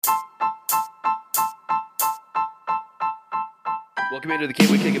Welcome into the Can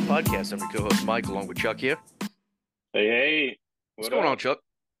We Kick It podcast. I'm your co-host Mike, along with Chuck here. Hey, What's what going on, up? Chuck?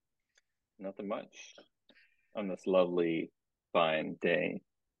 Nothing much on this lovely, fine day.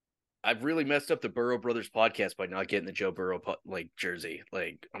 I've really messed up the Burrow Brothers podcast by not getting the Joe Burrow jersey.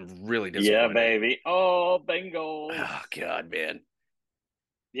 I'm really Yeah, disappointed. baby. Oh, Bengals. Oh God, man,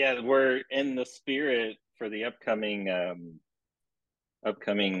 Yeah, we're in the spirit for the upcoming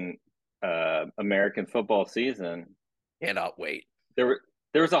American football season. cannot wait. There were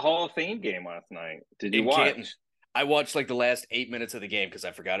there was a Hall of Fame game last night. Did you In Canton, watch? I watched like the last 8 minutes of the game because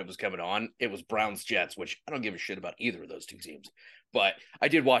I forgot it was coming on. It was Browns Jets, which I don't give a shit about either of those two teams, but I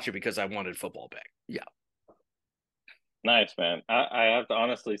did watch it because I wanted football back. Yeah, Nice, man. I have to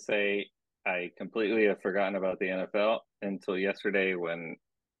honestly say I completely have forgotten about the NFL until yesterday when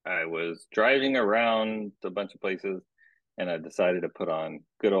I was driving around a bunch of places and I decided to put on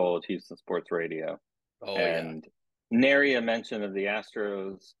good old Houston Sports Radio oh yeah. and nary a mention of the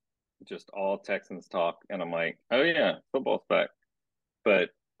Astros, just all Texans talk. And I'm like, oh yeah, football's back. But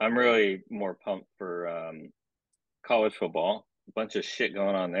I'm really more pumped for college football. A bunch of shit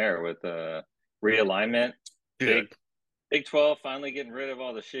going on there with realignment. Yeah. Big 12 finally getting rid of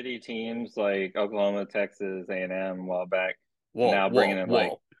all the shitty teams like Oklahoma, Texas, A&M a while back, and Whoa, now whoa, bringing in like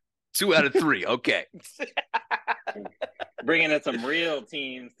whoa. 2 out of 3. Okay. bringing in some real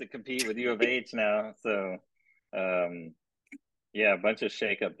teams to compete with U of H now. So, um, yeah, a bunch of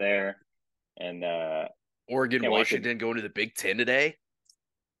shakeup there, and Oregon, can't wait to Washington going to the Big Ten today.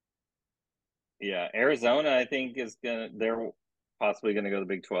 yeah, Arizona. I think they're possibly gonna go to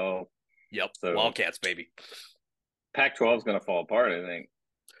the Big 12. Yep. So Wildcats, baby. Pac-12 is gonna fall apart. I think.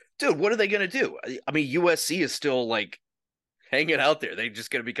 Dude, what are they going to do? I mean, USC is still like hanging out there. They're just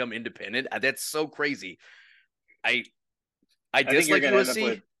going to become independent. That's so crazy. I I I think you're dislike gonna end up USC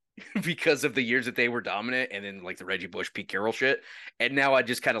with because of the years that they were dominant and then like the Reggie Bush, Pete Carroll shit. And now I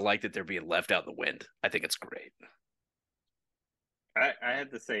just kind of like that they're being left out in the wind. I think it's great. I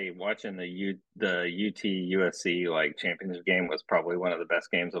had to say, watching the UT USC like championship game was probably one of the best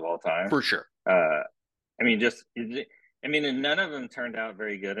games of all time. For sure. Uh, I mean, and none of them turned out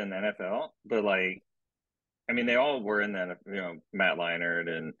very good in the NFL, but like, I mean, they all were in that, Matt Leinart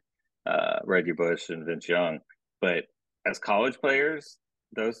and Reggie Bush and Vince Young, but as college players,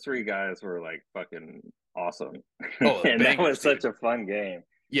 those three guys were like fucking awesome, Oh, and that bangers, was such dude. a fun game.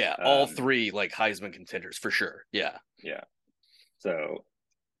 Yeah, all Um, three like Heisman contenders for sure. Yeah. yeah, so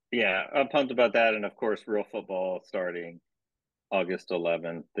yeah, I'm pumped about that, and of course, real football starting August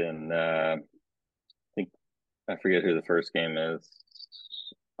 11th, and think I forget who the first game is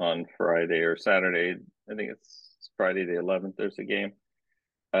on Friday or Saturday. I think it's Friday the 11th. There's a game.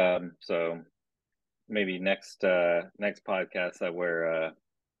 So maybe next podcast I wear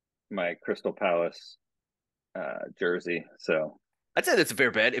my Crystal Palace jersey. So I'd say that's a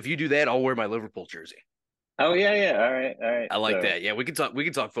fair bet. If you do that, I'll wear my Liverpool jersey. oh yeah, all right. I like So that. Yeah, we can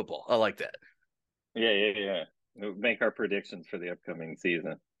talk football. I like that. yeah. We'll make our predictions for the upcoming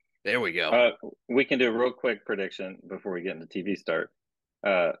season. There we go. Uh, we can do a real quick prediction before we get into TV start.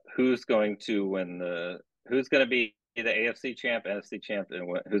 Who's going to win Who's going to be the AFC champ, NFC champ, and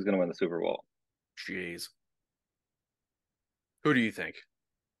who's going to win the Super Bowl? Jeez. Who do you think?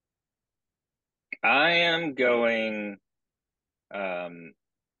 I am going. Um,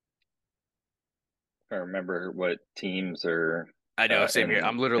 I remember what teams are I know, same here.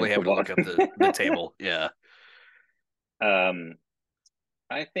 I'm in literally having to football. look up the table. Yeah. um,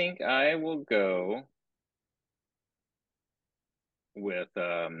 I think I will go with.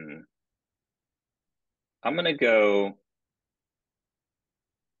 I'm going to go.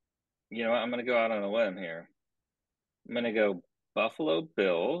 You know, I'm going to go out on a limb here. I'm going to go Buffalo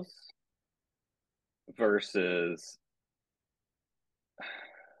Bills versus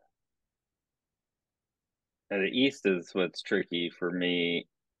the East is what's tricky for me.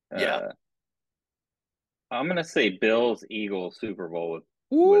 Yeah. Uh, I'm gonna say Bills Eagles Super Bowl with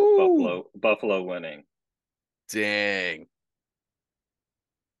Woo! Buffalo winning. Dang.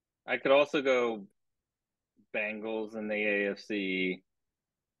 I could also go Bengals in the AFC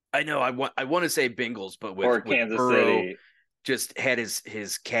I know. I want to say Bengals, but with or Kansas Burrow City. just had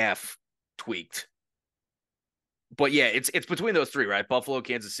his calf tweaked. But yeah, it's between those three, right? Buffalo,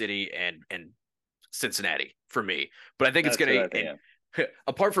 Kansas City, and Cincinnati for me. But I think it's That's what gonna. I think. And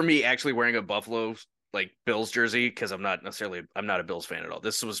apart from me actually wearing a Buffalo like Bills jersey because I'm not a Bills fan at all.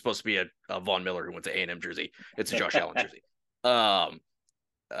 This was supposed to be a Von Miller who went to A&M jersey. It's a Josh Allen jersey. Um,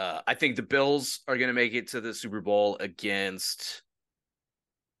 I think the Bills are going to make it to the Super Bowl against.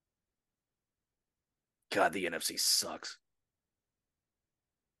 God, the NFC sucks.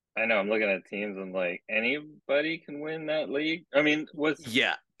 I know I'm looking at teams and like anybody can win that league. I mean,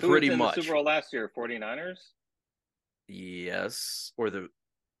 Yeah, who was pretty in the Super much. Bowl last year? 49ers? Yes. Or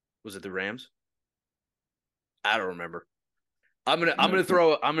was it the Rams? I don't remember. I'm gonna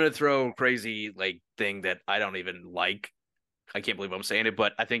throw crazy like thing that I don't even like. I can't believe I'm saying it,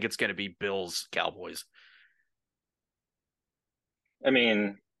 but I think it's gonna be Bills Cowboys. I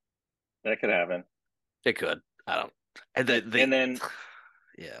mean, that could happen. It could. I don't. And And then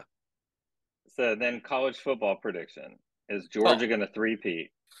yeah. college football prediction. Is Oh Georgia going to three-peat?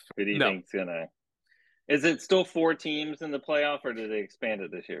 Who do you no. think's going to? Is it still four teams in the playoff, or did they expand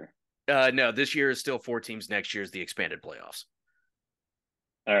it this year? No, this year is still four teams. Next year is the expanded playoffs.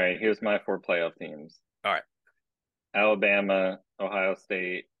 All right, here's my four playoff teams: All right. Alabama, Ohio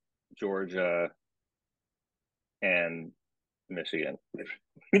State, Georgia, and Michigan.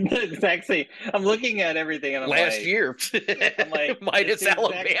 The exact same. I'm looking at everything and Last year, I'm like, it's minus the exact.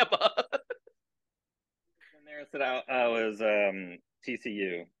 Alabama. And there said I was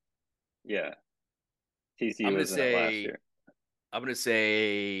TCU. Yeah, I'm TCU gonna was in it last say. year. I'm gonna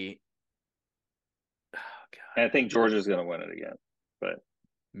say. Oh And I God. think Georgia's going to win it again. But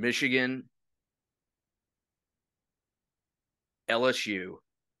Michigan, LSU,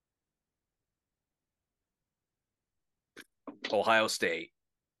 Ohio State,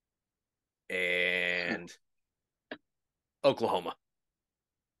 and Oklahoma.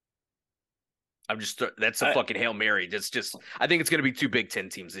 That's a I, fucking Hail Mary. That's just I think it's going to be two Big Ten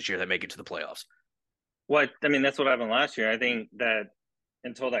teams this year that make it to the playoffs. I mean, that's what happened last year. I think that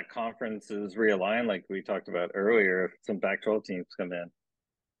until that conference is realigned, like we talked about earlier, if some Pac-12 teams come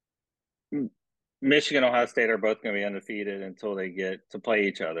in, Michigan, Ohio State are both going to be undefeated until they get to play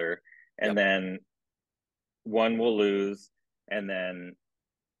each other, and Yep. then one will lose, and then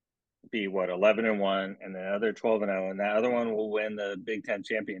be what 11-1, and the other 12-0, and that other one will win the Big Ten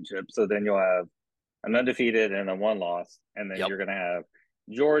championship. So then you'll have an undefeated and a one loss, and then Yep. you're going to have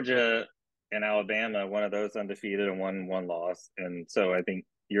Georgia and Alabama, one of those undefeated and one loss, and so I think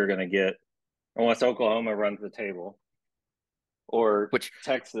you're going to get unless Oklahoma runs the table or Which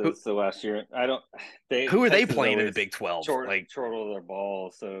who Texas. The last year, I don't. who are they Texas playing in the always Big 12? Like chortle their ball.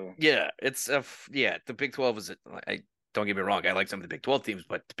 So yeah, yeah, the Big 12 is I don't get me wrong, I like some of the Big 12 teams,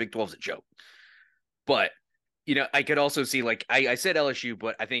 but the Big 12 is a joke. But I could also see like I said LSU,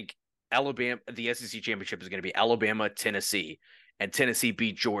 but I think Alabama, the SEC championship is going to be Alabama, Tennessee, and Tennessee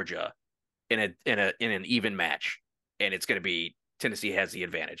beat Georgia in an even match, and it's going to be Tennessee has the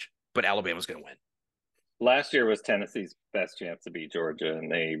advantage, but Alabama's going to win. last year was Tennessee's best chance to beat Georgia,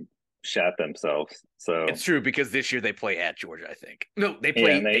 and they shat themselves. So It's true because this year they play at Georgia, I think. No, they yeah,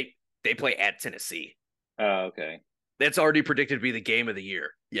 play and they play at Tennessee. okay. That's already predicted to be the game of the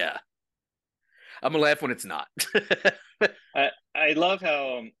year. Yeah. I'm gonna laugh when it's not. I love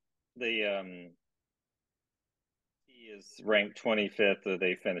how the he is ranked 25th.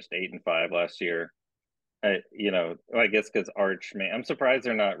 They finished 8-5 last year. I guess because Arch, man, I'm surprised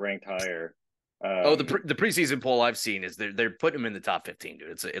they're not ranked higher. Oh, the preseason poll I've seen is they're putting him in the top 15,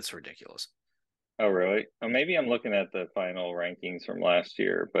 dude. It's ridiculous. Oh, really? Oh, maybe I'm looking at the final rankings from last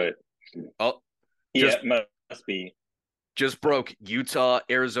year, but Oh, yeah, just it must be. just broke. Utah,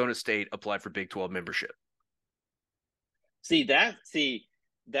 Arizona State applied for Big 12 membership. See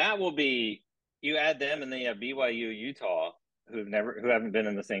that will be you add them and then you have BYU, Utah, who haven't been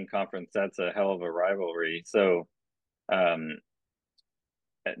in the same conference. That's a hell of a rivalry. So um,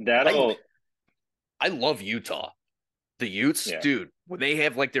 I that'll I love Utah. The Utes, yeah dude, when they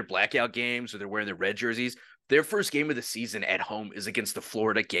have like their blackout games or they're wearing their red jerseys, their first game of the season at home is against the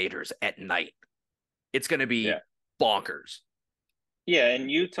Florida Gators at night. It's going to yeah be bonkers. yeah.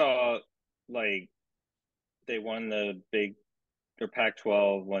 And Utah, like they won the big or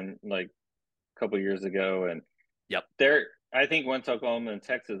Pac-12 one like a couple years ago, and Yep. they're I think once Oklahoma and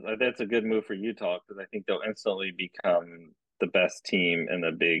Texas, that's a good move for Utah because I think they'll instantly become the best team in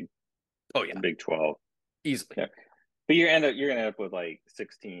Oh yeah, the Big 12. easily. Yeah, but you're gonna end up with like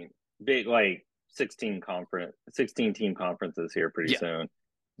 16 team conferences here pretty Yeah, soon,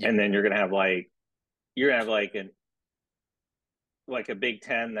 yeah. and then you're gonna have like a Big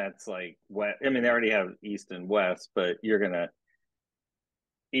Ten that's like west. I mean, they already have East and West, but you're gonna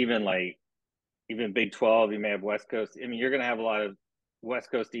even like even Big 12. You may have West Coast. I mean, you're gonna have a lot of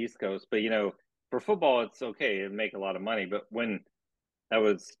West Coast, East Coast. But for football, it's okay. It make a lot of money. But when I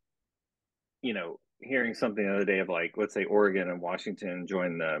was hearing something the other day of like, let's say Oregon and Washington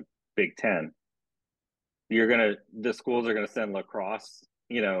join the Big Ten, the schools are gonna send lacrosse,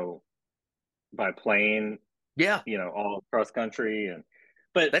 by plane, Yeah, all across country,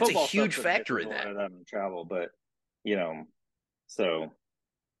 but that's a football stuff's huge a bit factor because in a that. lot of them travel, but you know, so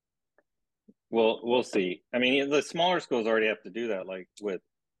we'll see. I mean, the smaller schools already have to do that. Like with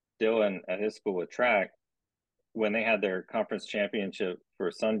Dylan at his school with track, when they had their conference championship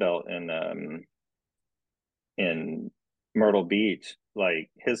for Sunbelt in Myrtle Beach, like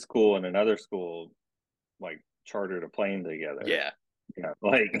his school and another school like chartered a plane together. Yeah, Yeah,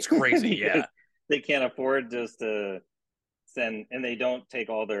 like it's crazy. because Yeah, they can't afford just to send, and they don't take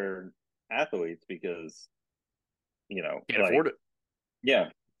all their athletes because can't like afford it. yeah.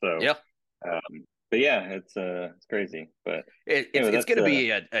 So, Yeah, but yeah, it's crazy. But it's anyway, it's that's going to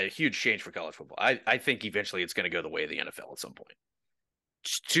be a huge change for college football. I think eventually it's going to go the way of the NFL at some point.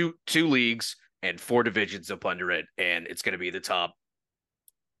 Just two leagues and four divisions up under it, and it's going to be the top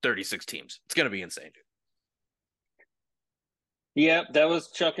 36 teams. It's going to be insane, dude. yeah. That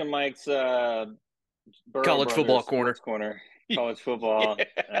was Chuck and Mike's Burrow College football Brothers corner. Sports Corner, college Yeah. football.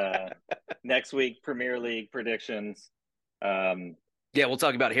 Next week, Premier League predictions. Um, Yeah, we'll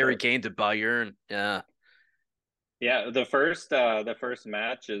talk about Harry so Kane to Bayern. Yeah. yeah, the first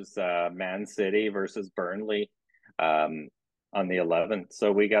match is Man City versus Burnley um, on the 11th.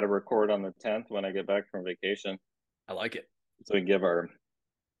 So we got to record on the 10th when I get back from vacation, I like it. so we can give our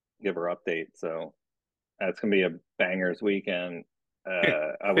update. So that's gonna be a bangers weekend.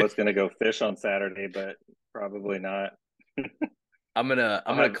 I was gonna go fish on Saturday, but probably not. I'm I'll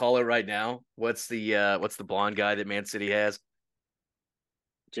gonna have call it right now. What's the blonde guy that Man City has?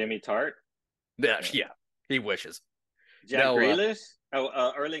 Jimmy Tart, Yeah, yeah, he wishes. Jack No, Grealish,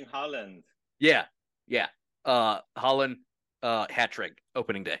 Erling Haaland. yeah, yeah. Holland, hat trick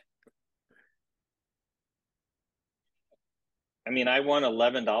opening day. I mean, I won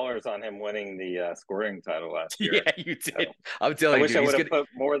 $11 on him winning the scoring title last year. Yeah, you So did. I'm I telling you, wish dude, I he's would have gonna put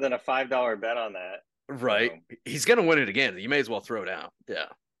more than a $5 bet on that. right. So He's gonna win it again. You may as well throw down. Yeah.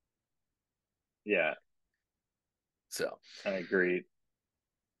 yeah, So, I agree.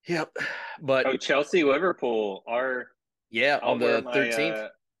 yep. But Oh, Chelsea, Liverpool. yeah, I'll on wear the my 13th.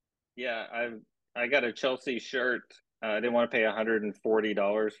 yeah. I got a Chelsea shirt. I didn't want to pay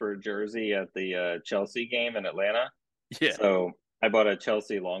 $140 for a jersey at the Chelsea game in Atlanta, Yeah. so I bought a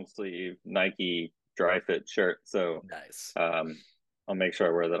Chelsea long sleeve Nike dry fit shirt. So Nice. um, I'll make sure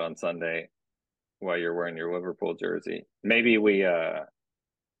I wear that on Sunday while you're wearing your Liverpool jersey. Maybe we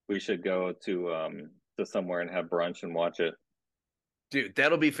should go to somewhere and have brunch and watch it. Dude,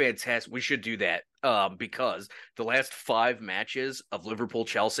 that'll be fantastic. We should do that because the last five matches of Liverpool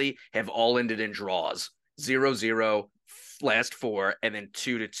Chelsea have all ended in draws 0-0, last four, and then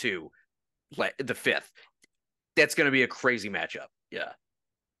 2-2, the fifth. That's going to be a crazy matchup. Yeah.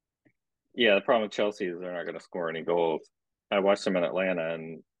 Yeah, the problem with Chelsea is they're not going to score any goals. I watched them in Atlanta,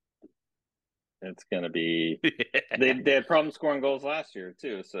 and it's going to be they had problems scoring goals last year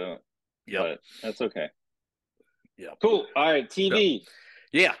too. So, Yep. but that's okay. Yep. Cool. All right, So, TV.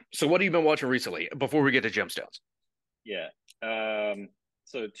 yeah. So, what have you been watching recently before we get to Gemstones? Yeah.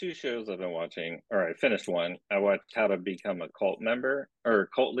 So two shows I've been watching. All right, finished one. I watched How to Become a Cult Member or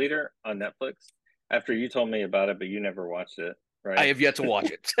Cult Leader on Netflix after you told me about it, but you never watched it, I right? have yet to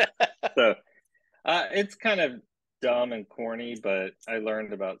watch it. So it's kind of dumb and corny, but I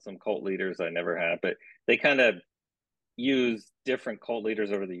learned about some cult leaders I never had. But they kind of use different cult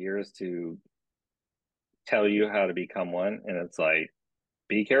leaders over the years to tell you how to become one. And it's like,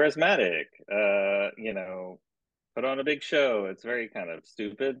 be charismatic, put on a big show. It's very kind of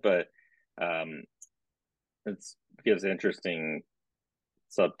stupid, but um, it's gives interesting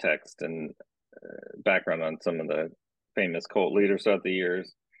subtext and background on some of the famous cult leaders throughout the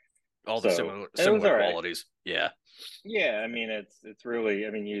years. All the So it was similar all right. qualities. Yeah. Yeah, I mean it's really,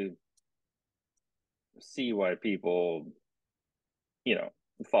 I mean, you see why people you know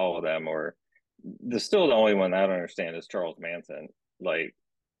follow them. Or still the only one I don't understand is Charles Manson, like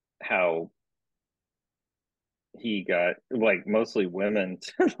how he got like mostly women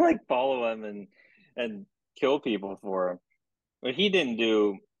to like follow him and kill people for him. But he didn't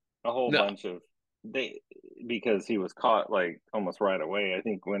do a whole No. bunch of they because he was caught like almost right away. I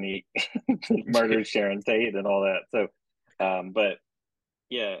think when he murdered Sharon Tate and all that. So but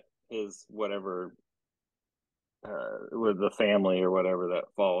yeah, his whatever with the family or whatever that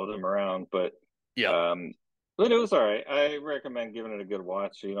followed him around. Yep. Um, but it was all right. I recommend giving it a good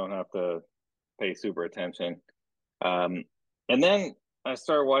watch. So you don't have to pay super attention. And then I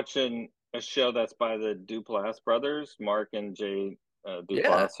started watching a show that's by the Duplass brothers, Mark and Jay Yeah.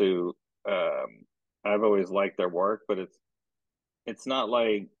 Duplass, who I've always liked their work, but it's not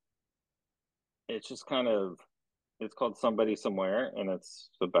like it's just kind of it's called Somebody Somewhere, and it's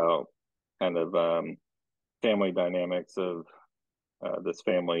about kind of family dynamics of this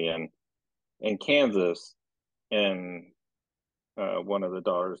family in Kansas, and one of the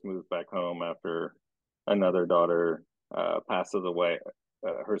daughters moves back home after another daughter passes away.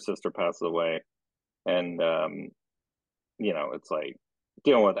 Her sister passes away, and it's like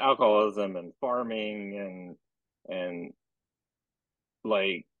dealing with alcoholism and farming and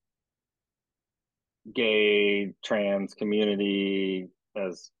like gay trans community,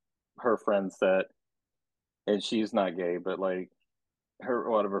 as her friend said, and she's not gay, but like her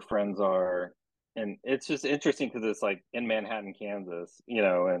a lot of her friends are, and it's just interesting because it's like in Manhattan, Kansas,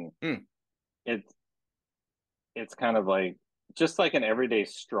 and Mm. it's it's kind of like just like an everyday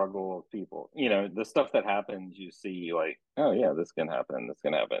struggle of people. The stuff that happens, you see like, oh yeah, this can happen, this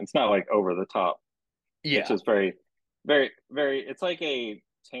can happen. It's not like over the top. It's Yeah. just very, very, very. It's like a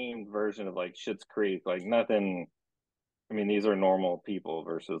tamed version of like Schitt's Creek. Like nothing. I mean, these are normal people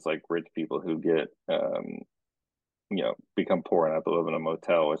versus like rich people who get, become poor and have to live in a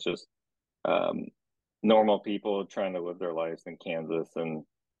motel. It's just um, normal people trying to live their lives in Kansas and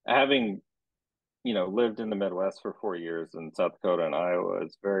having, lived in the Midwest for 4 years in South Dakota and Iowa.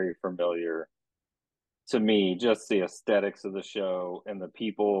 It's very familiar to me. Just the aesthetics of the show and the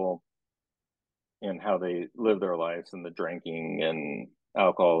people and how they live their lives and the drinking and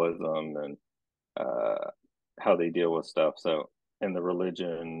alcoholism and uh, how they deal with stuff. So, and the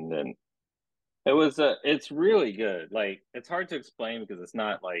religion, and it's really good. Like it's hard to explain because it's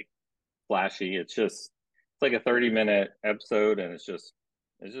not like flashy. It's like a 30-minute episode, and it's just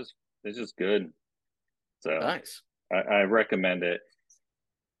it's just good. So Nice. I recommend it.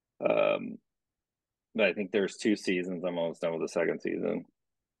 Um, but I think there's 2 seasons. I'm almost done with the second season.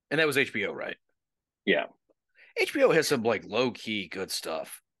 And that was HBO, right? Yeah, HBO has some like low key good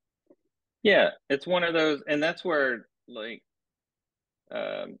stuff. yeah. It's one of those, and that's where like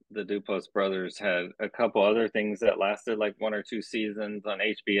the Duplass brothers had a couple other things that lasted like 1 or 2 seasons on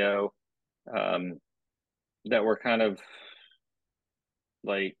HBO, um, that were kind of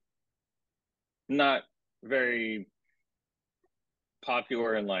like not very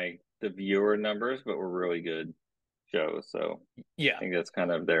popular in like the viewer numbers, but were really good shows. So I Yeah. think that's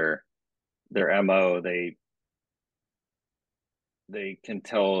kind of their MO. They can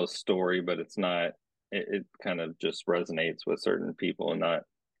tell a story, but it's not. It kind of just resonates with certain people and not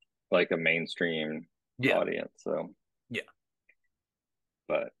like a mainstream Yeah. audience. So, Yeah.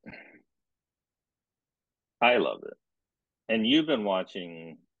 but I love it. And you've been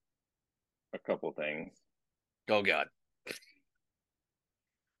watching a couple things. Oh God.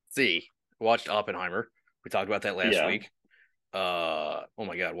 See, watched Oppenheimer. We talked about that last Yeah, week. Oh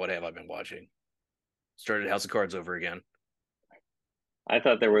my God, what have I been watching? Started House of Cards over again. I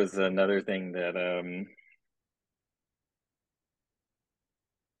thought there was another thing that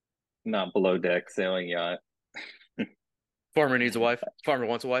not below deck sailing yacht. Farmer needs a wife. Farmer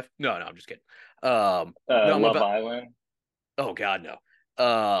wants a wife. No, no, I'm just kidding. No, I'm Love about. Island. Oh God, no.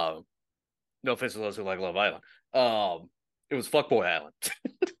 Um, no offense to those who like Love Island. It was Fuckboy Island.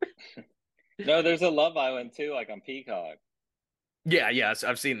 No, there's a Love Island too, like on Peacock. Yeah, yeah,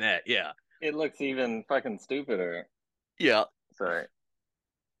 I've seen that. Yeah, It looks even fucking stupider. yeah. Sorry.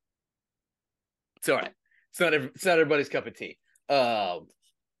 It's all right. It's not everybody's cup of tea. No,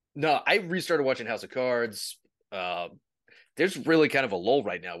 I restarted watching House of Cards. There's really kind of a lull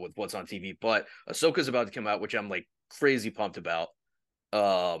right now with what's on TV, but Ahsoka's about to come out, which I'm like crazy pumped about.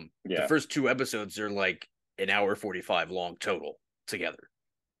 The Yeah. first 2 episodes are like an hour 45 long total together.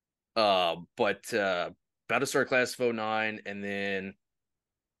 But about to start Class of '09, and then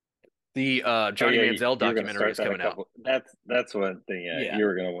the Oh Johnny yeah, Manziel you were gonna documentary start is that a coming out. couple. That's what the Yeah, you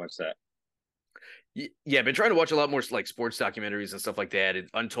were gonna watch that. yeah. I've been trying to watch a lot more like sports documentaries and stuff like that.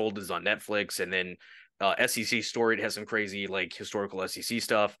 Untold is on Netflix, and then SEC Story, it has some crazy like historical SEC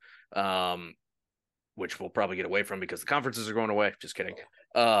stuff. Which we'll probably get away from because the conferences are going away. Just kidding.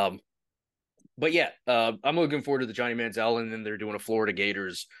 But yeah, I'm looking forward to the Johnny Manziel, and then they're doing a Florida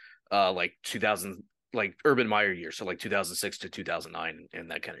Gators, like 2000, like Urban Meyer year, so like 2006 to 2009 and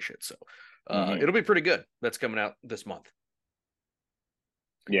that kind of shit. So, Hmm. it'll be pretty good. That's coming out this month.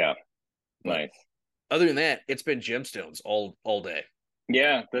 Yeah, But nice. other than that, it's been Gemstones all day.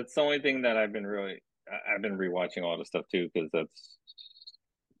 Yeah, that's the only thing that I've been rewatching all the stuff too because that's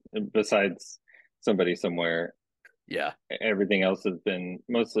besides somebody somewhere. Yeah, Everything else has been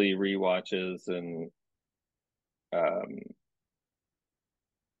mostly rewatches and um,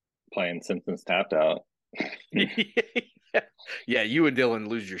 playing Simpsons Tapped Out. yeah. You and Dylan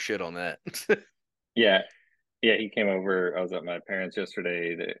lose your shit on that. Yeah, yeah. He came over. I was at my parents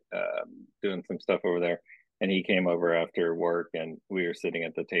yesterday, doing some stuff over there, and he came over after work, and we were sitting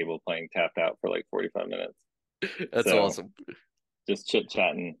at the table playing Tapped Out for like 45 minutes. That's So awesome. just chit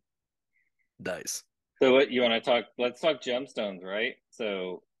chatting. Nice. So what you want to talk? Let's talk Gemstones, right?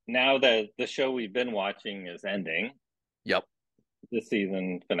 So now that the show we've been watching is ending, Yep. the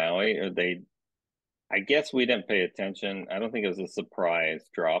season finale, or they, I guess we didn't pay attention. I don't think it was a surprise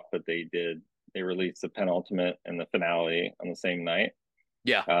drop, but they did. They released the penultimate and the finale on the same night.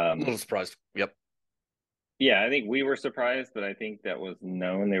 Yeah. A Um, little surprised. Yep. yeah, I think we were surprised, but I think that was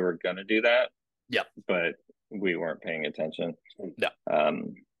known they were going to do that, Yep. but we weren't paying attention. No.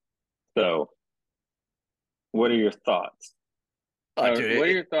 Um, so, what are your thoughts? Oh, dude. What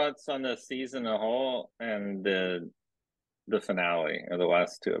are your thoughts on the season as a whole and the finale or the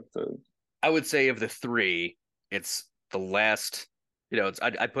last two episodes? I would say of the three, it's the last.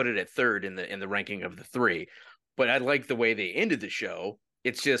 I put it at third in the ranking of the three, but I like the way they ended the show.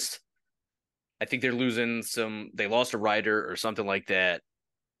 It's just I think they're losing some. They lost a writer or something like that.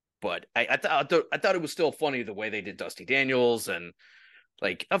 But I thought it was still funny the way they did Dusty Daniels and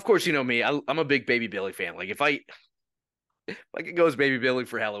like, of course, you know me. I'm a big Baby Billy fan. Like if I could go as Baby Billy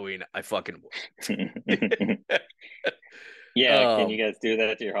for Halloween, I fucking would. Yeah, can um, you guys do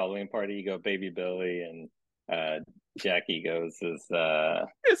that to your Halloween party? You go Baby Billy and Jackie goes as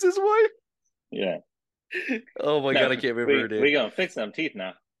is his wife? yeah. Oh my god, I No, can't remember her we name. gonna fix them teeth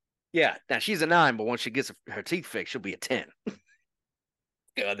now. Yeah, now she's a 9, but once she gets her teeth fixed, she'll be a 10.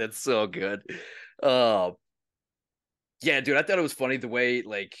 God, that's so good. Uh, yeah, dude, I thought it was funny the way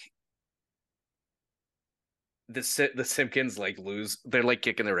like the Simpkins like lose. They're like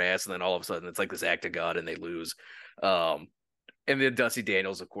kicking their ass, and then all of a sudden it's like this act of God, and they lose. Um, and then Dusty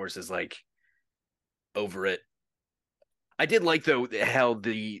Daniels, of course, is like over it. I did like though how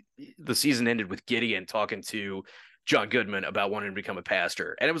the season ended with Gideon talking to John Goodman about wanting to become a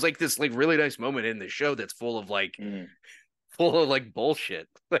pastor, and it was like this like really nice moment in the show that's Mm. full of like bullshit.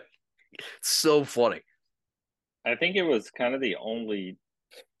 Like so funny. I think it was kind of the only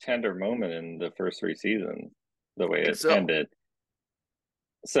tender moment in the first three seasons, the I way think it so. ended.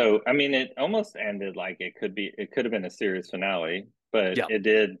 So, I mean, it almost ended like it could have been a series finale, but Yeah, it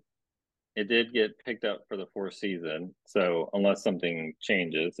did get picked up for the fourth season. So, unless something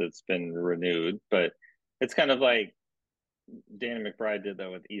changes, it's been renewed. But it's kind of like Danny McBride did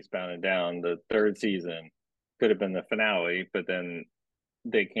that with Eastbound and Down. The third season could have been the finale, but then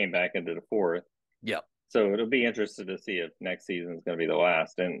they came back into the fourth. yeah, So it'll be interesting to see if next season is going to be the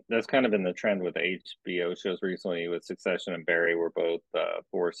last. And that's kind of been the trend with HBO shows recently with Succession and Barry were both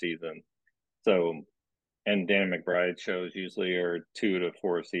four seasons. So, and Dan McBride shows usually are 2 to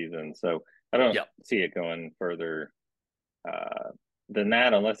 4 seasons. So I don't yeah. see it going further uh, than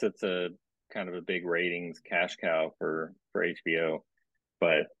that unless it's a kind of a big ratings cash cow for HBO.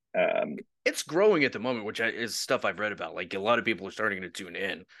 But It's growing at the moment, which is stuff I've read about. Like a lot of people are starting to tune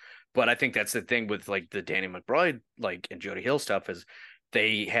in, but I think that's the thing with like the Danny McBride, like and Jody Hill stuff is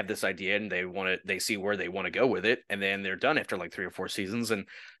they have this idea and they see where they want to go with it, and then they're done after like 3 or 4 seasons. And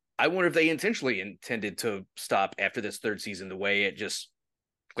I wonder if they intentionally intended to stop after this third season, the way it just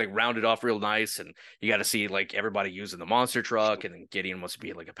like rounded off real nice, and you got to see like everybody using the monster truck, and then Gideon wants to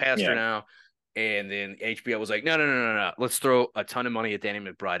be like a pastor yeah, now. And then HBO was like, no, no, no, no, no. Let's throw a ton of money at Danny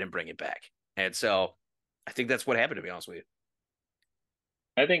McBride and bring it back. And so I think that's what happened, to be honest with you.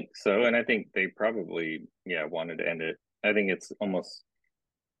 I think so. And I think they probably, yeah, wanted to end it. I think it's almost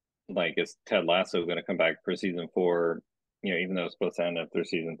like is Ted Lasso going to come back for season four? You know, even though it's supposed to end after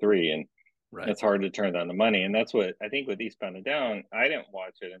season three, and Right. it's hard to turn down the money. And that's what I think with Eastbound and Down. I didn't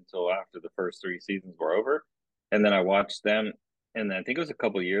watch it until after the first three seasons were over, and then I watched them. And I think it was a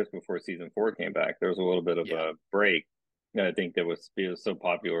couple of years before season four came back. There was a little bit of Yeah. a break, and I think it was so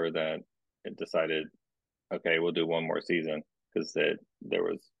popular that it decided, okay, we'll do one more season because there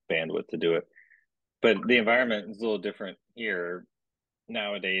was bandwidth to do it. But the environment is a little different here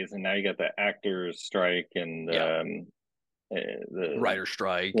nowadays, and now you got the actors strike and Yeah. the, Writer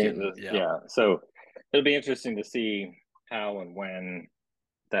strike. And yeah. yeah. So it'll be interesting to see how and when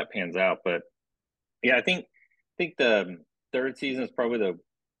that pans out. But yeah, I think the third season is probably the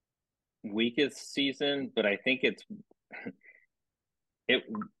weakest season, but I think it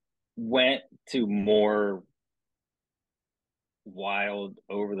went to more wild,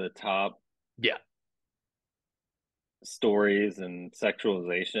 over the top Yeah. stories and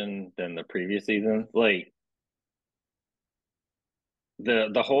sexualization than the previous seasons. Like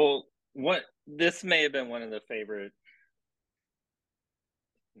the whole what this may have been one of the favorite.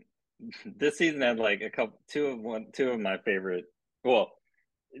 This season had like a couple two of my favorite. Well,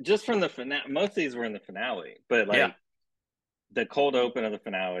 just from the finale, most of these were in the finale, but Yeah. like the cold open of the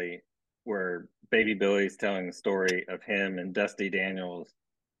finale where Baby Billy's telling the story of him and Dusty Daniels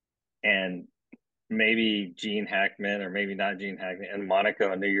and maybe Gene Hackman or maybe not Gene Hackman and Monica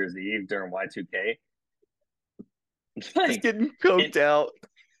on New Year's Eve during Y2K. Just getting coked out.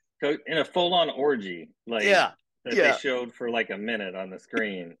 In a full-on orgy, like Yeah. that they Yeah. showed for like a minute on the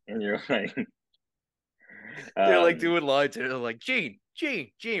screen, and you're like, They're like doing lines and they're like, Gene. Well,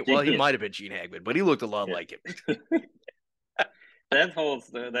 he Gene. might have been Gene Hackman, but he looked a lot like him. That's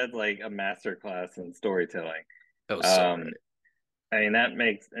like a master class in storytelling. That was so great.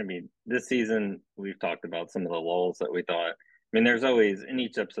 I mean, this season we've talked about some of the lulls that we thought. I mean, there's always in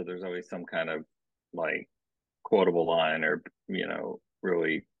each episode there's always some kind of like quotable line or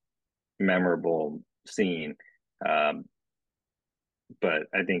really memorable scene. Um, but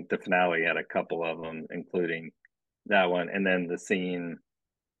I think the finale had a couple of them, including that one, and then the scene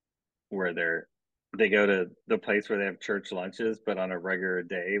where they go to the place where they have church lunches, but on a regular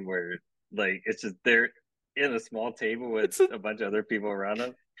day where like it's just they're in a small table with a bunch of other people around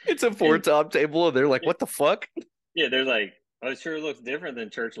them. It's a four-top table, and they're like, "What the fuck?" Yeah, they're like, "Oh, it sure looks different than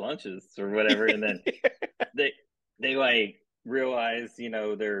church lunches or whatever." And then they like realize,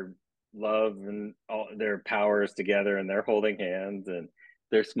 their love and all their powers together, and they're holding hands and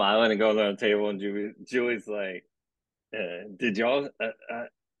they're smiling and going on the table. And Julie's like, "Did y'all?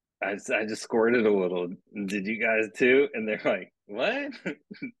 I just squirted a little. Did you guys too?" And they're like, "What?"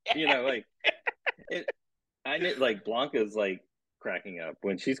 Like it. I knew like Blanca's like cracking up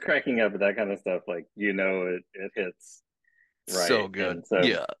when she's cracking up at that kind of stuff. Like it hits right. So good. And so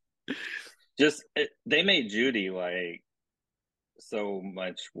Yeah. They made Judy like so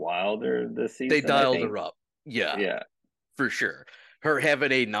much wilder this season. They dialed her up. Yeah. Yeah. For sure. Her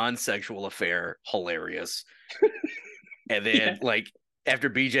having a non-sexual affair, hilarious. And then like after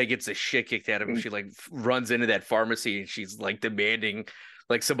BJ gets the shit kicked out of him, she like runs into that pharmacy and she's like demanding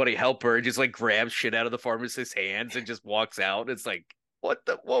like somebody help her and just like grabs shit out of the pharmacist's hands and just walks out. It's like, what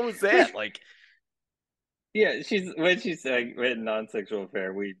was that? Like, yeah, when she's like with non-sexual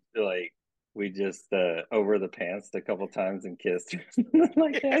affair, we just over the pants a couple times and kissed her.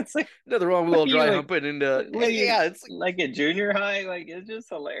 Like that. It's like nothing wrong with a little dry humping and it's like a junior high, like it's just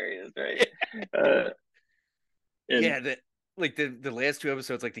hilarious, right? The last two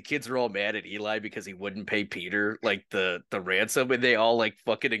episodes, like the kids are all mad at Eli because he wouldn't pay Peter like the ransom, and they all like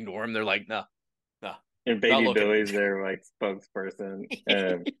fucking ignore him. They're like, no. And Baby Billy's their like spokesperson.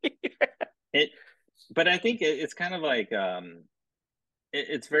 But I think it's kind of like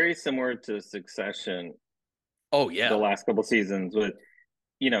it's very similar to Succession. Oh yeah, the last couple seasons with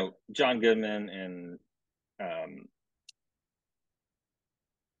John Goodman and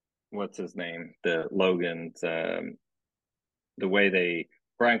what's his name, the Logan's the way they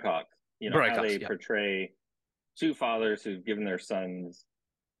Brian Cox, how they portray two fathers who've given their sons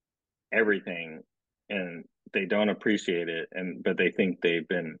everything and they don't appreciate it, but they think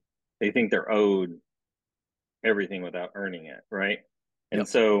they're owed everything without earning it, right? And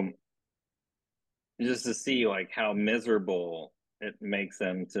so just to see like how miserable it makes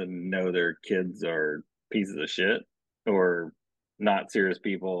them to know their kids are pieces of shit or not serious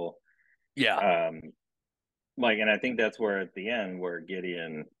people. Yeah. And I think that's where at the end where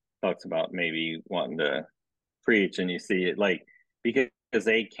Gideon talks about maybe wanting to preach, and you see it like because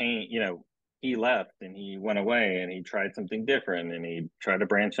they can't, he left and he went away and he tried something different and he tried to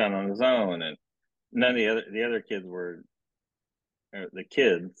branch out on his own, and none of the other kids were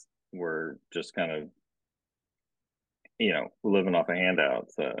just kind of living off of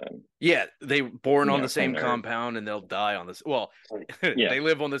handouts. Yeah, they born on the same compound and they'll die on this. Well, they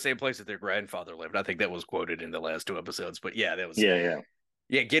live on the same place that their grandfather lived. I think that was quoted in the last two episodes. But yeah, that was yeah.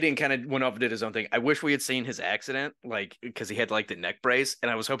 Gideon kind of went off and did his own thing. I wish we had seen his accident, like because he had like the neck brace, and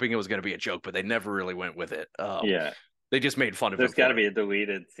I was hoping it was going to be a joke, but they never really went with it. They just made fun of him. There's got to be a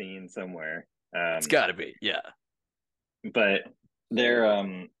deleted scene somewhere. It's got to be, yeah. But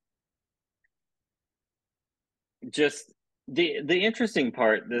they're just the interesting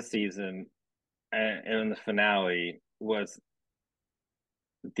part this season and the finale was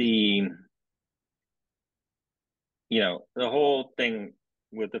the whole thing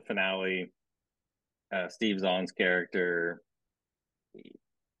with the finale. Steve Zahn's character,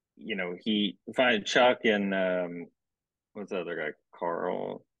 he find Chuck and what's the other guy,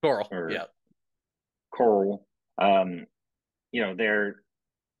 Coral, yeah, Coral.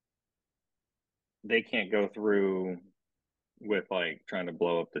 They can't go through with like trying to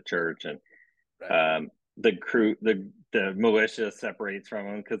blow up the church, and the crew, the militia separates from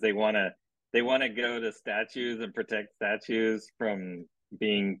them because they want to go to statues and protect statues from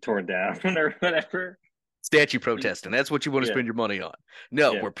being torn down or whatever. Statue protesting. That's what you want to spend your money on.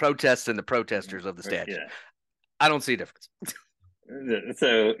 No, we're protesting the protesters of the statue. I don't see a difference.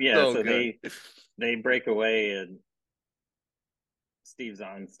 So they break away, and Steve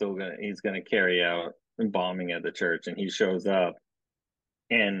Zahn's he's gonna carry out bombing at the church, and he shows up,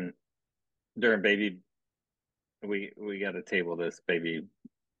 and during baby, we got to table this baby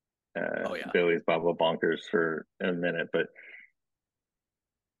Oh yeah. Billy's Baba Bonkers for a minute, but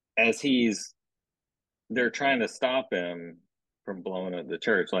as they're trying to stop him from blowing up the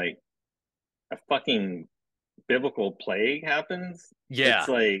church, like a fucking biblical plague happens. It's Yeah.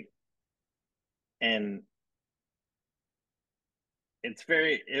 like, and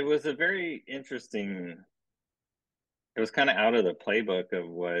it was a very interesting, it was kind of out of the playbook of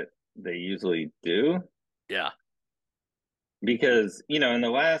what they usually do, Yeah. because, in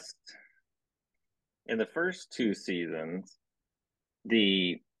the first two seasons,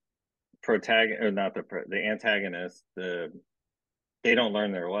 the protagonist, or not the antagonist, they don't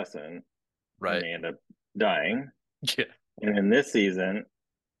learn their lesson and Right. they end up dying. Yeah. And in this season,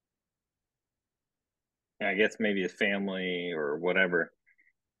 I guess maybe his family or whatever,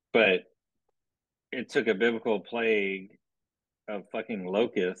 but it took a biblical plague of fucking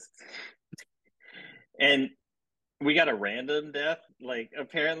locusts, and we got a random death. Like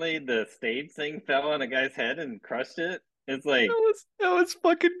apparently the stage thing fell on a guy's head and crushed it. It's like, That was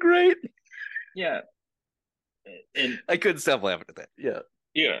fucking great. yeah, and I couldn't stop laughing at that. Yeah.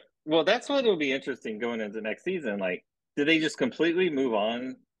 yeah. Well, that's what will be interesting going into next season. Like, do they just completely move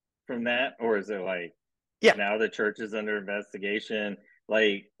on from that, or is it like Yeah. now the church is under investigation?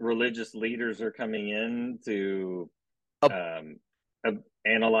 Like, religious leaders are coming in to A, um,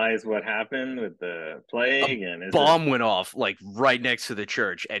 analyze what happened with the a plague, and is it? bomb went off like right next to the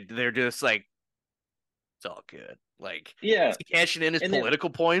church, and they're just like, it's all good. Like, Yeah, is he cashing in his and then political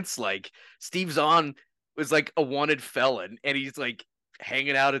points? Like, Steve Zahn was like a wanted felon, and he's like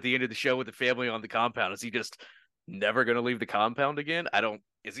hanging out at the end of the show with the family on the compound. Is he just never going to leave the compound again? I don't.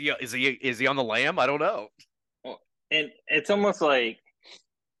 Is he on the lam? I don't know. well, and it's almost like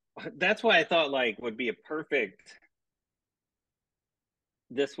that's why I thought like would be a perfect.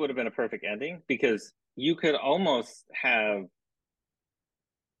 This would have been a perfect ending because you could almost have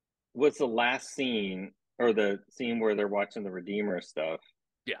what's the last scene or the scene where they're watching the Redeemer stuff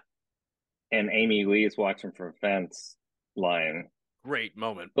Yeah, and Amy Lee is watching from fence line. great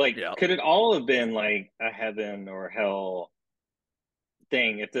moment. Like, Yeah, could it all have been like a heaven or hell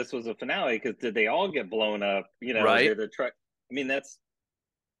thing if this was a finale? Because did they all get blown up? right. Did the truck? I mean,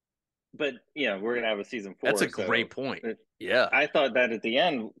 but we're gonna have a season That's a four, great so point. Yeah, I thought that at the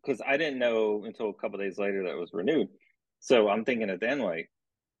end because I didn't know until a couple days later that it was renewed. So I'm thinking at the end, like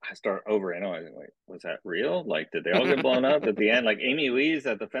I start over analyzing, like, was that real? Like, did they all get blown up at the end? Like Amy Lee's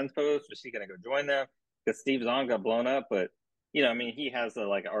at the fence post, was she gonna go join them? Because Steve Zahn got blown up, but I mean, he has the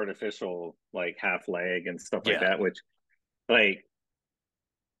like artificial like half leg and stuff like yeah. that, which like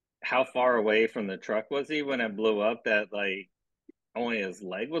how far away from the truck was he when it blew up that like only his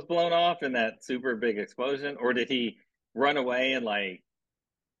leg was blown off in that super big explosion? Or did he run away and like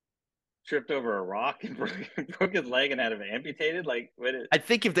tripped over a rock and broke his leg and had him amputated? Like, what? I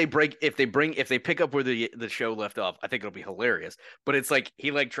think if they pick up where the show left off, I think it'll be hilarious. But it's like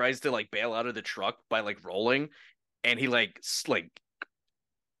he like tries to like bail out of the truck by like rolling, and he like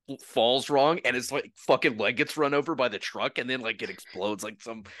falls wrong, and his like fucking leg gets run over by the truck, and then like it explodes like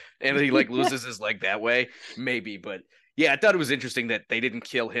some, and he like loses his leg that way. Maybe, but yeah, I thought it was interesting that they didn't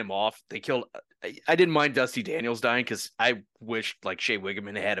kill him off. They killed. I didn't mind Dusty Daniels dying because I wish like Shea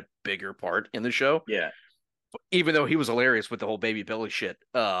Wiggum had a bigger part in the show, Yeah, even though he was hilarious with the whole baby Billy shit.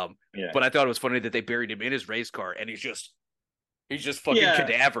 yeah, But I thought it was funny that they buried him in his race car, and he's just fucking yeah.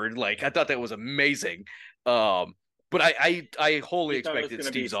 cadavered. Like I thought that was amazing. Um, but I wholly You thought it was expected going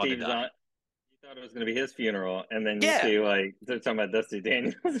to be Steve Zahn to Steve die. Zahn. You thought it was going to be his funeral, and then you Yeah. see like they're talking about Dusty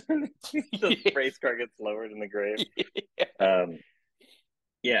Daniels. The race car gets lowered in the grave. Um,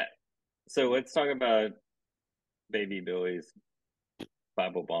 yeah. So let's talk about Baby Billy's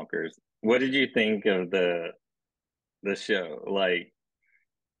Bible Bonkers. What did you think of the show? Like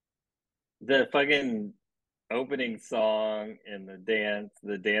the fucking opening song and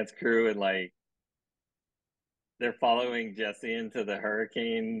the dance crew, and like they're following Jesse into the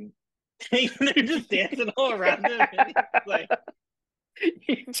hurricane. They're just dancing all around him, and he's like,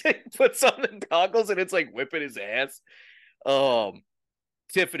 He just puts on the goggles and it's like whipping his ass. Um,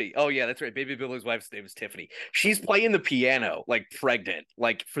 Tiffany. Oh yeah, that's right. Baby Billy's wife's name is Tiffany. She's playing the piano, like pregnant,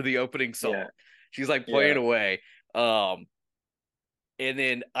 like for the opening yeah, song. She's like yeah, playing away. And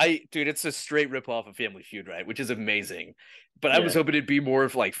then dude, it's a straight rip off of Family Feud, right? Which is amazing. But I was yeah, hoping it'd be more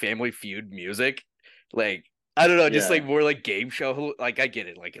of like Family Feud music. Like, I don't know, just yeah, like more like game show. Like, I get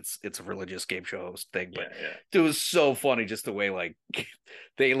it, like it's a religious game show host thing, but yeah, yeah. it was so funny just the way like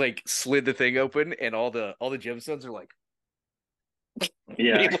they like slid the thing open and all the gemstones are like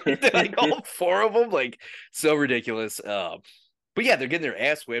Yeah. Like all four of them, like so ridiculous. But yeah, they're getting their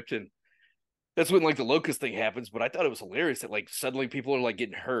ass whipped, and that's when like the locust thing happens. But I thought it was hilarious that like suddenly people are like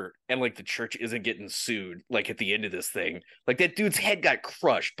getting hurt, and like the church isn't getting sued. Like at the end of this thing, like that dude's head got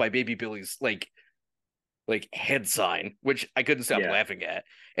crushed by Baby Billy's like head sign, which I couldn't stop Yeah. laughing at.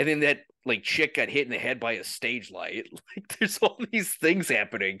 And then that like chick got hit in the head by a stage light. Like there's all these things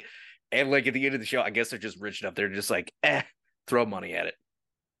happening. And like at the end of the show, I guess they're just rich enough. They're just like, throw money at it.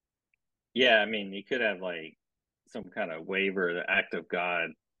 Yeah, I mean, you could have like some kind of waiver, the act of God,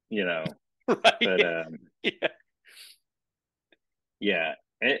 you know, but Right. Yeah. yeah,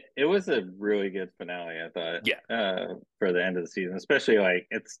 it was a really good finale, I thought, Yeah. for the end of the season, especially like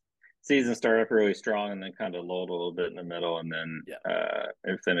it's season started off really strong and then kind of lulled a little bit in the middle, and then Yeah.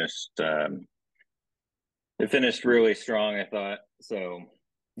 it finished really strong, I thought. So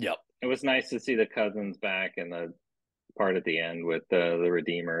Yep. it was nice to see the cousins back and the part at the end with the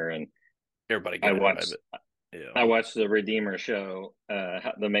Redeemer, and Everybody I getting out of watched it. Yeah. I watched the Redeemer show,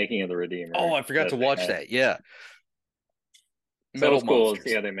 the making of the Oh, Redeemer I forgot that to they watch had. that. Yeah. So it Metal was cool to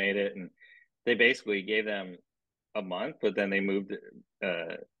see Monsters. how they made it, and they basically gave them a month, but then they moved.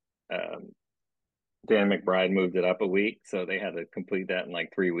 Uh, um, Dan McBride moved it up a week, so they had to complete that in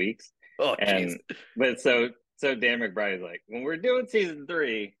like 3 weeks. Oh, jeez. And but so Dan McBride is like, when we're doing season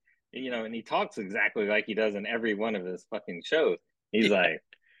three, and he talks exactly like he does in every one of his fucking shows. He's Yeah. like,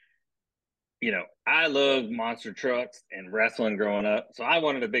 I love monster trucks and wrestling growing up, so I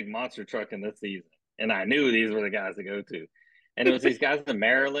wanted a big monster truck in this season, and I knew these were the guys to go to. And it was these guys in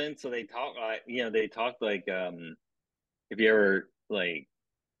Maryland, so they talk like, they talk like, if you ever like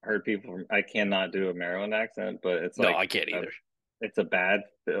heard people from, I cannot do a Maryland accent, but it's No, like I can't a, either. it's a bad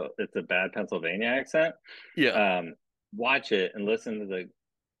Pennsylvania accent. Yeah. Um, Watch it and listen to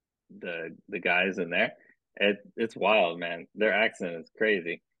the guys in there. It's wild, man. Their accent is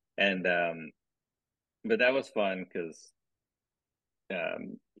crazy, and but that was fun because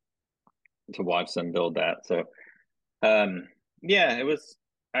um, to watch them build that. So yeah, it was.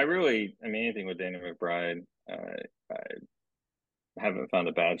 I mean, anything with Danny McBride, I haven't found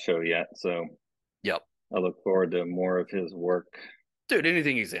a bad show yet. So Yep. I look forward to more of his work. Dude,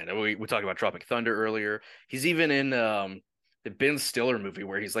 anything he's in. We talked about Tropic Thunder earlier. He's even in the Ben Stiller movie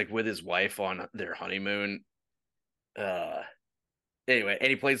where he's like with his wife on their honeymoon. Uh anyway, and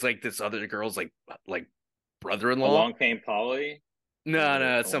he plays like this other girl's like brother-in-law. Along Came Polly, No, or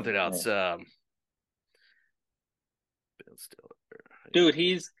no, it's along, something yeah. else. Ben Stiller. Dude,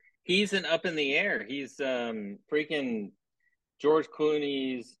 he's an Up in the Air. He's freaking George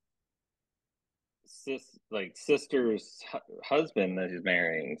Clooney's sister's husband that he's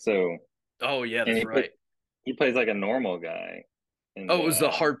marrying. So, Oh yeah, and that's right. he plays like a normal guy in Oh, it the was the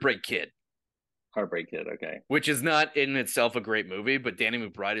Heartbreak Kid, Heartbreak Kid. Okay. which is not in itself a great movie, but Danny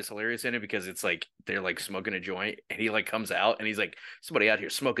McBride is hilarious in it because it's like they're like smoking a joint and he like comes out and he's like, somebody out here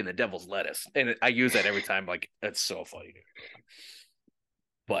smoking the devil's lettuce. And I use that every time. Like, that's so funny.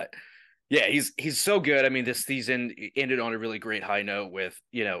 But yeah, he's so good. I mean, this season ended on a really great high note with,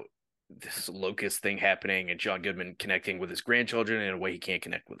 this locust thing happening and John Goodman connecting with his grandchildren in a way he can't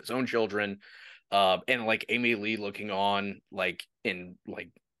connect with his own children. And like Amy Lee looking on like in like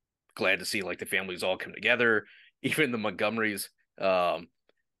glad to see like the families all come together, even the Montgomerys. I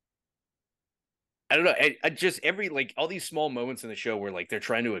don't know. I just every like all these small moments in the show where like they're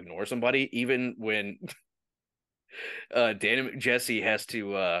trying to ignore somebody, even when Dan Jesse has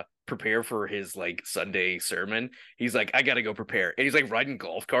to prepare for his like Sunday sermon. He's like, I gotta go prepare, and he's like riding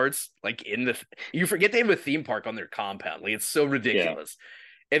golf carts like in the. You forget they have a theme park on their compound. Like it's so Yeah. ridiculous.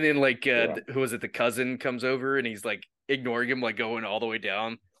 And then like Yeah. who was it? The cousin comes over and he's like ignoring him, like going all the way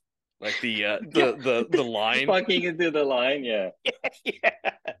down like Yeah. the line. Fucking into the line. Yeah. Yeah,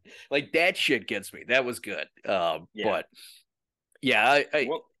 like that shit gets me. That was good. Yeah. But yeah, I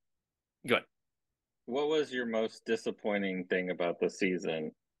What good. What was your most disappointing thing about the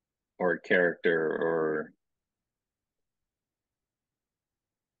season, or character, or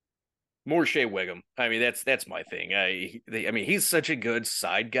More Shea Wiggum. I mean, that's my thing. I mean, he's such a good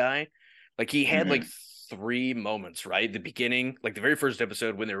side guy. Like he had like Mhm. three moments, right? The beginning, like the very first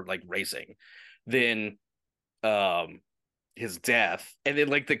episode when they were like racing, then um his death, and then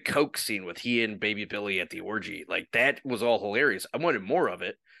like the Coke scene with he and Baby Billy at the orgy. Like that was all hilarious. I wanted more of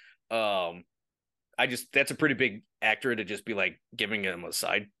it. Um, I just that's a pretty big actor to just be like giving him a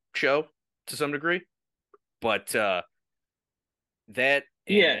side show to some degree. But that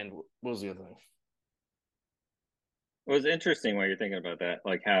Yeah, and what was the other thing? it was interesting what you're thinking about that.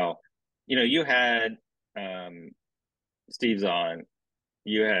 Like how, you had um Steve Zahn,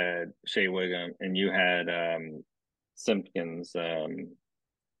 you had Shea Wiggum, and you had Simpkins.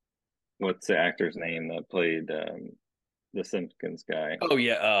 What's the actor's name that played the Simpkins guy? Oh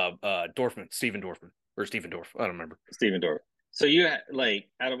yeah, Dorfman, Stephen Dorff. I don't remember. Steven Dorff. So like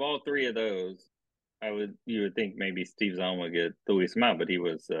out of all three of those, you would think maybe Steve Zahn would get the least amount, but he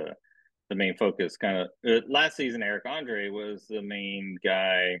was the main focus. Kind of last season, Eric Andre was the main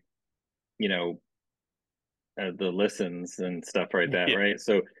guy. You know, the listens and stuff like that, Yeah, right?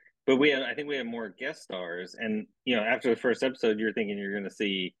 So, but I think we have more guest stars, and after the first episode, you're thinking you're going to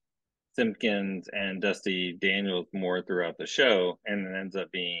see Simpkins and Dusty Daniels more throughout the show, and it ends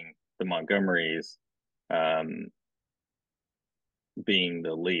up being the Montgomerys um, being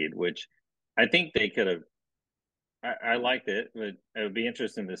the lead, which I think they could have. I liked it, but it would be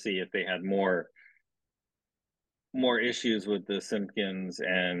interesting to see if they had more issues with the Simpkins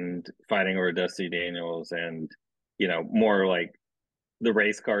and fighting over Dusty Daniels, and more like the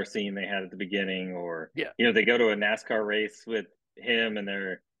race car scene they had at the beginning, or yeah, they go to a NASCAR race with him and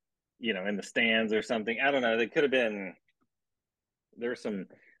they're in the stands or something. I don't know. They could have been. There's some.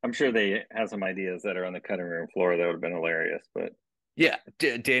 I'm sure they have some ideas that are on the cutting room floor that would have been hilarious, but yeah.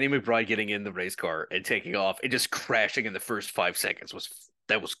 Danny McBride getting in the race car and taking off and just crashing in the first 5 seconds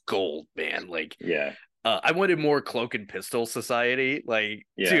was gold, man. Like, yeah, I wanted more Cloak and Pistol Society. Like,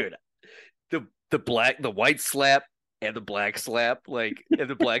 yeah, dude, the white slap and the black slap, like, and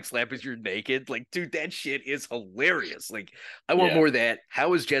the black slap is you're naked. Like, dude, that shit is hilarious. Like, I want yeah, more of that.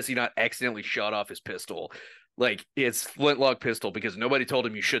 How is Jesse not accidentally shot off his pistol? Like, it's flintlock pistol because nobody told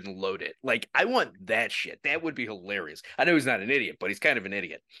him you shouldn't load it. Like, I want that shit. That would be hilarious. I know he's not an idiot, but he's kind of an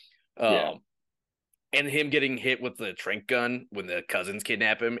idiot. yeah. Um, and him getting hit with the trank gun when the cousins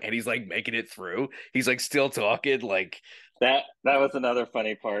kidnap him, and he's like making it through. He's like still talking, like That was another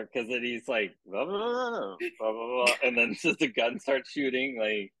funny part because then he's like blah, blah, blah, blah, blah, blah, and then just the gun starts shooting,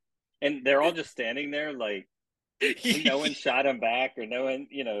 like, and they're all just standing there like no one shot him back or no one,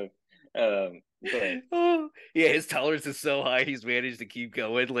 but oh, yeah, his tolerance is so high. He's managed to keep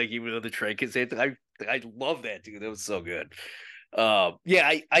going, like even though the trank is hit. I love that, dude. That was so good.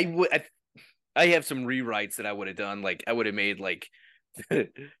 Yeah, I have some rewrites that I would have done. Like I would have made like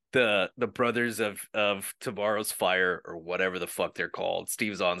the brothers of Tomorrow's Fire or whatever the fuck they're called,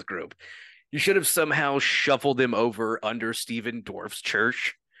 Steve Zahn's group. You should have somehow shuffled them over under Steven Dorff's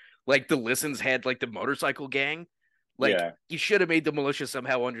church. Like the Listens had like the motorcycle gang. Like yeah, you should have made the militia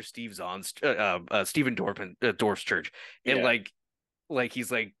somehow under Steve Zahn's Steven Dorff's church, and yeah. like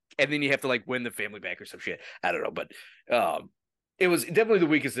he's like, and then you have to like win the family back or some shit. I don't know, but it was definitely the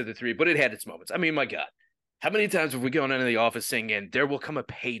weakest of the three, but it had its moments. I mean, my God, how many times have we gone into the office singing "There Will Come a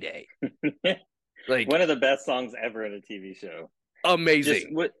Payday"? Like One of the best songs ever in a TV show. Just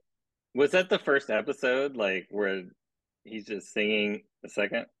amazing. what was that the first episode, like where he's just singing the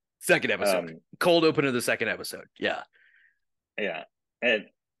second? Second episode, cold open of the second episode. Yeah, Yeah, and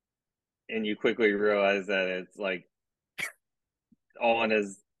you quickly realize that it's like all in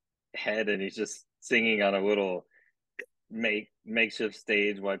his head, and he's just singing on a little makeshift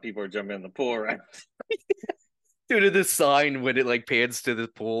stage while people are jumping in the pool around. due to this sign when it like pans to the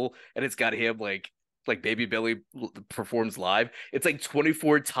pool and it's got him like Baby Billy performs live. It's like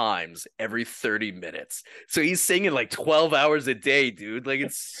 24 times every 30 minutes. So he's singing like 12 hours a day, dude. Like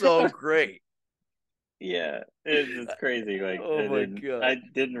it's so great. Yeah, it's crazy. Like Oh my god. I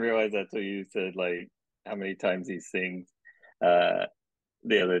didn't realize that till you said like how many times he sings uh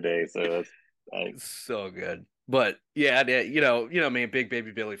the other day. So that's like It's so good. But yeah, man, big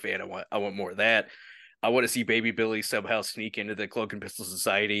Baby Billy fan. I want more of that. I want to see Baby Billy somehow sneak into the Cloak and Pistol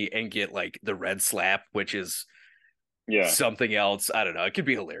Society and get like the red slap, which is yeah. something else. I don't know. It could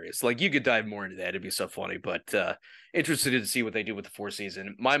be hilarious. Like you could dive more into that. It'd be so funny. But interested to see what they do with the fourth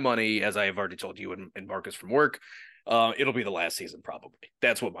season. My money, as I have already told you and Marcus from work, it'll be the last season probably.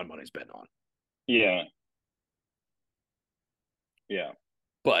 That's what my money's been on. Yeah. Yeah.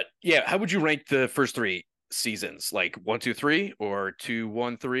 But yeah, how would you rank the first three seasons? Like 1, 2, 3, or 2,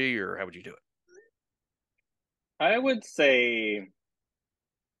 1, 3, or how would you do it? I would say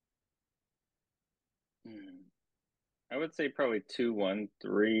hmm, I would say probably 2, 1,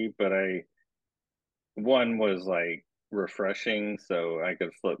 3, but one was like refreshing, so I could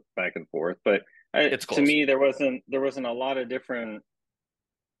flip back and forth. But It's to close. me, there wasn't a lot of different.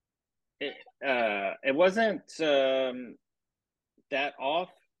 It wasn't that off.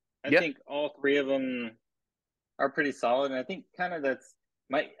 I Yeah. think all three of them are pretty solid, and I think kind of that's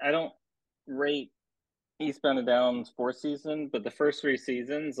my. I don't rate Eastbound and Down's fourth season, but the first three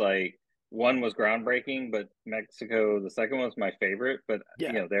seasons, like one was groundbreaking, but Mexico, the second one was my favorite. But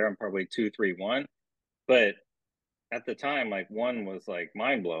Yeah. there I'm probably 2, 3, 1. But at the time, like one was like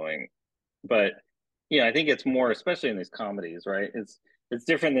mind blowing. But I think it's more, especially in these comedies, right? It's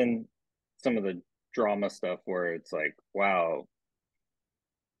different than some of the drama stuff where it's like, wow,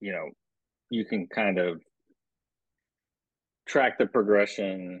 you know, you can kind of track the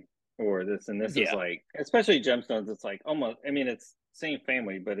progression or this, and this is Yeah. like, especially Gemstones, it's like almost, I mean, it's same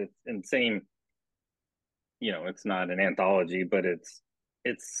family, but it's in same, it's not an anthology, but it's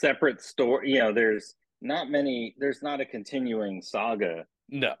separate story. There's not a continuing saga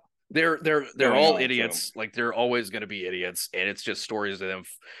No. They're going all on. So idiots. Like they're always going to be idiots, and it's just stories of them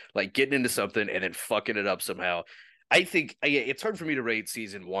like getting into something and then fucking it up somehow. I think it's hard for me to rate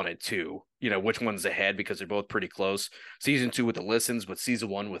season 1 and 2. Which one's ahead because they're both pretty close. Season 2 with the listens, but season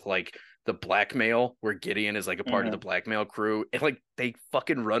 1 with like the blackmail, where Gideon is like a part of the mhm. blackmail crew, and like they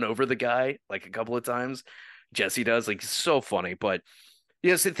fucking run over the guy like a couple of times. Jesse does, like, so funny. But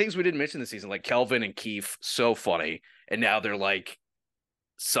yes, the things we didn't mention this season, like Kelvin and Keith, so funny, and now they're like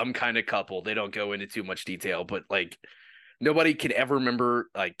some kind of couple. They don't go into too much detail, but like nobody can ever remember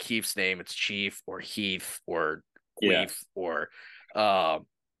like Keith's name. It's Chief or Heath or Yeah, Queef or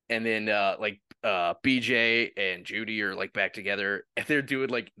and then like BJ and Judy are like back together and they're doing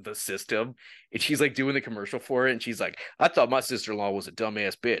like the system and she's like doing the commercial for it and she's like, I thought my sister-in-law was a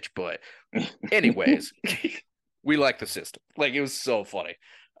dumbass bitch, but anyways, we like the system. Like it was so funny.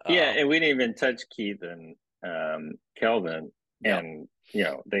 yeah, Um and we didn't even touch Keith and Kelvin, yeah, and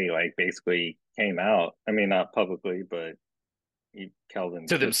they like basically came out. I mean, not publicly, but Kelvin to kissed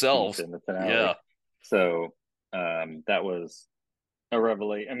Keith themselves. in the Yeah. finale. So that was a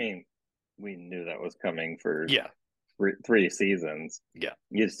revelation. I mean, we knew that was coming for Yeah. three seasons. Yeah.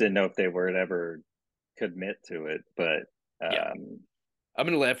 You just didn't know if they would ever commit to it, but Yeah. um, I'm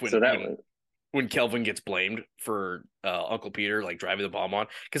gonna laugh so when that when was when Kelvin gets blamed for Uncle Peter like driving the bomb on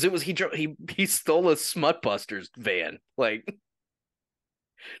because it was he stole a Smutbusters van. Like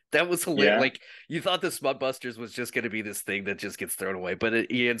that was hilarious. yeah, Like you thought the Smutbusters was just going to be this thing that just gets thrown away, but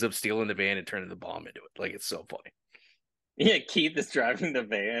he ends up stealing the van and turning the bomb into it. Like it's so funny. yeah. Keith is driving the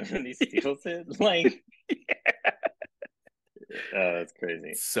van and he steals it. Like, that's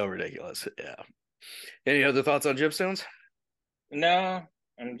crazy. So ridiculous. Yeah. Any other thoughts on Gemstones? No,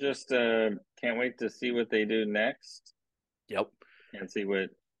 I'm just can't wait to see what they do next. Yep. Can't see what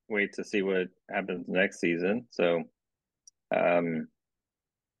wait to see what happens next season. So um,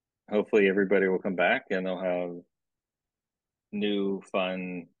 hopefully everybody will come back and they'll have new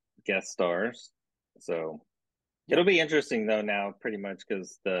fun guest stars. So Yep. it'll be interesting though now, pretty much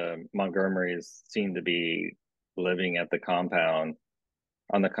because the Montgomerys seem to be living at the compound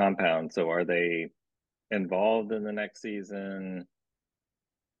on the compound. So are they involved in the next season,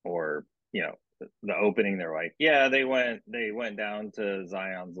 or the opening? They're like, yeah, they went down to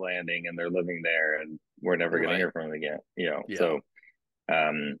Zion's Landing and they're living there, and we're never going to Right. hear from them again. Yeah. So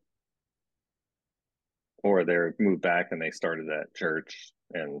um, or they're moved back and they started that church,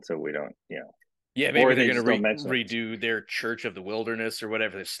 and so we don't, Yeah, maybe or they're they going to just don't mention it. redo their Church of the Wilderness or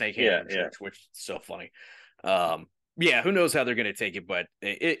whatever, the Snake Yeah, Handler yeah. Church, which is so funny. Yeah, who knows how they're going to take it, but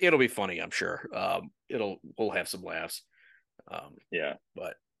it'll be funny, I'm sure. We'll have some laughs. Yeah.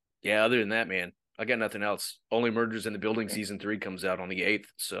 But yeah, other than that, man, I got nothing else. Only Murders in the Building season 3 comes out on the 8th,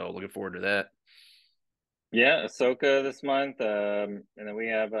 so looking forward to that. Yeah, Ahsoka this month. And then we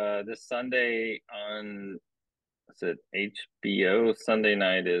have this Sunday on, what's it, HBO? Sunday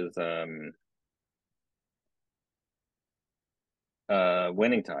night is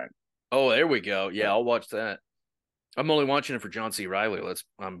Winning Time. Oh, there we go. Yeah, So I'll watch that. I'm only watching it for John C. Riley.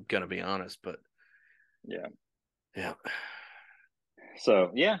 I'm gonna be honest, but yeah. yeah,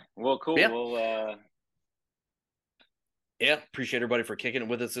 So yeah. Well, cool. yeah. Well, Yeah, appreciate everybody for kicking it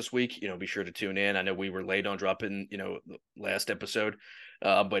with us this week. Be sure to tune in. I know we were late on dropping, the last episode,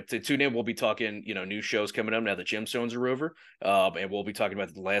 but to tune in, we'll be talking, new shows coming up now that Gemstones are over, and we'll be talking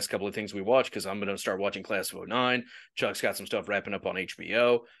about the last couple of things we watched because I'm going to start watching Class of '09. Chuck's got some stuff wrapping up on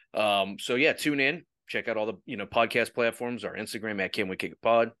HBO. So yeah, tune in, check out all the podcast platforms, our Instagram at Can We Kick It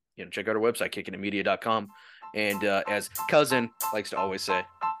Pod. Check out our website kickingitmedia.com, and as Cousin likes to always say,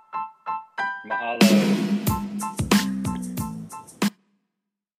 mahalo.